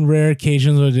 there's been rare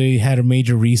occasions where they had a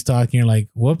major restock and you're like,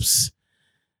 whoops.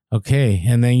 Okay.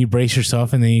 And then you brace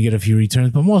yourself and then you get a few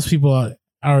returns. But most people are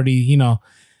already,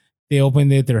 they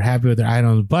opened it, they're happy with their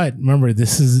items. But remember,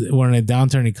 we're in a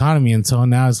downturn economy. And so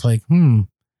now it's like,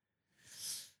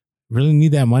 really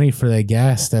need that money for that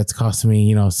gas that's costing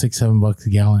me, $6-7 a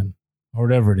gallon or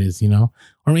whatever it is, or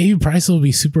maybe prices will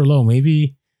be super low.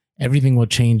 Maybe everything will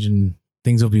change and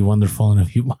things will be wonderful in a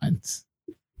few months.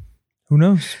 Who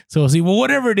knows? So we'll see. Well,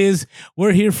 whatever it is,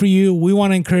 we're here for you. We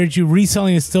want to encourage you.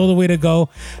 Reselling is still the way to go.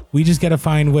 We just got to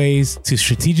find ways to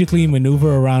strategically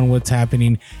maneuver around what's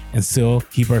happening and still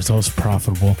keep ourselves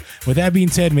profitable. With that being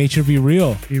said, make sure to be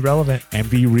real, be relevant, and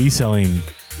be reselling.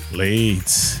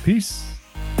 Late. Peace.